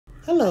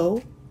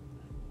Hello,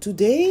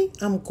 today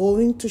I'm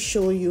going to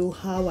show you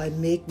how I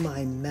make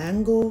my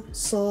mango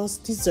sauce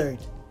dessert.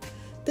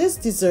 This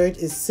dessert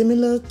is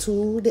similar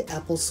to the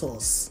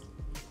applesauce,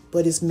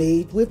 but it's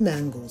made with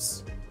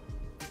mangoes.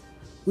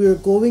 We're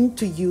going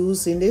to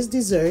use in this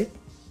dessert,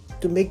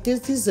 to make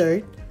this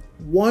dessert,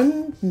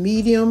 one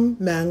medium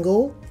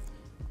mango,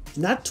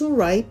 not too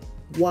ripe,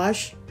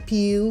 washed,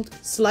 peeled,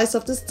 slice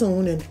off the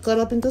stone and cut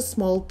up into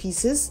small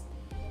pieces.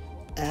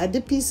 Add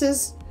the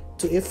pieces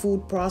to a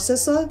food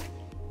processor,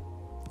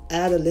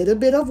 add a little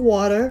bit of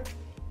water,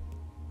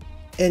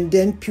 and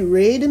then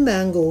puree the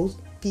mango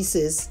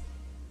pieces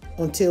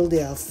until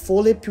they are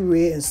fully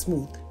puree and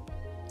smooth.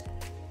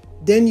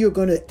 Then you're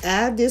going to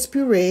add this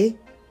puree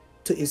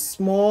to a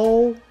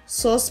small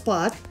sauce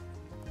pot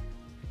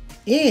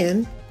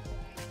and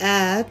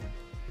add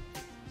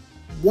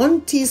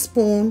 1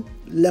 teaspoon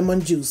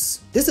lemon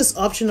juice. This is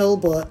optional,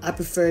 but I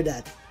prefer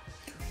that.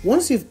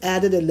 Once you've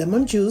added the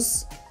lemon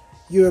juice,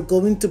 you're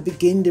going to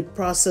begin the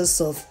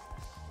process of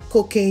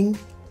cooking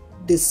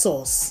the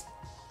sauce.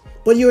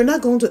 But you're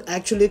not going to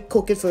actually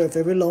cook it for a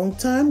very long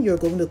time. You're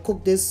going to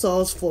cook this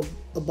sauce for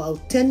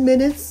about 10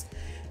 minutes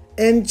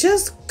and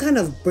just kind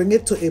of bring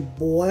it to a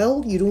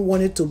boil. You don't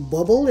want it to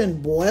bubble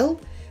and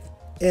boil.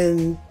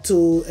 And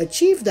to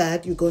achieve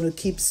that, you're going to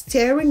keep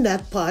stirring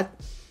that pot,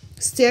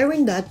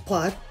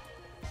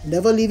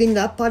 never leaving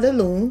that pot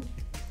alone,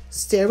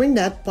 stirring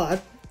that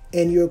pot,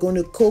 and you're going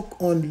to cook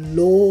on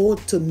low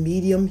to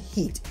medium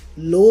heat.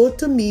 Low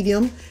to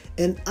medium,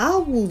 and I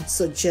would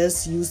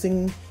suggest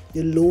using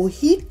the low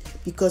heat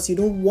because you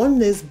don't want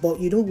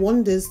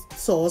this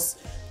sauce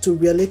to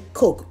really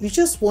cook. You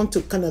just want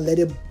to kind of let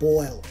it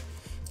boil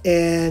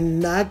and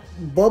not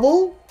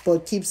bubble,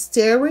 but keep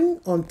stirring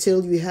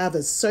until you have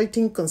a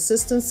certain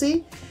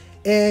consistency.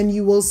 And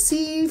you will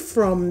see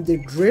from the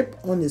drip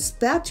on the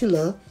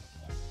spatula,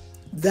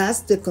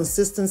 that's the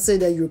consistency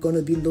that you're going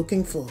to be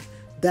looking for.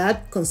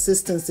 That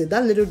consistency,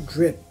 that little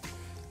drip,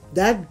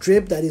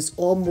 that is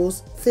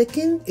almost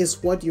thickened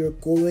is what you're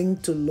going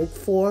to look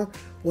for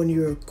when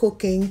you're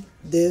cooking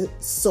the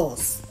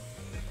sauce.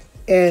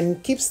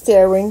 And keep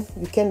stirring.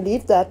 You can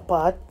leave that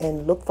pot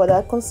and look for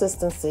that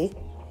consistency.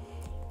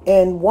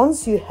 And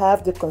once you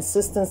have the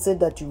consistency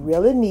that you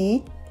really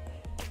need,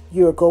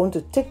 you're going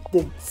to take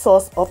the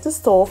sauce off the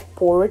stove,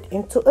 pour it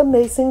into a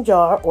mason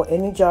jar or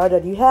any jar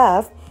that you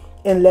have,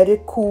 and let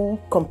it cool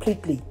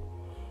completely.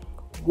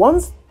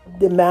 Once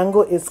the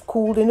mango is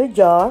cooled in the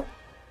jar,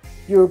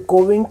 you're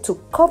going to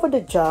cover the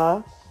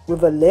jar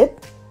with a lid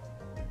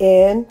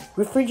and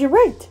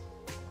refrigerate.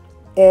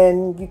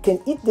 And you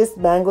can eat this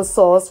mango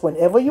sauce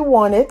whenever you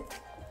want it.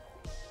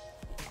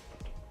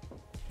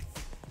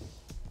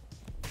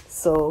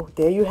 So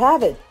there you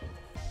have it,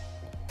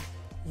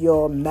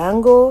 your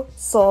mango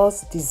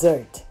sauce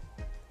dessert.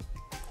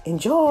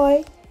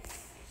 Enjoy!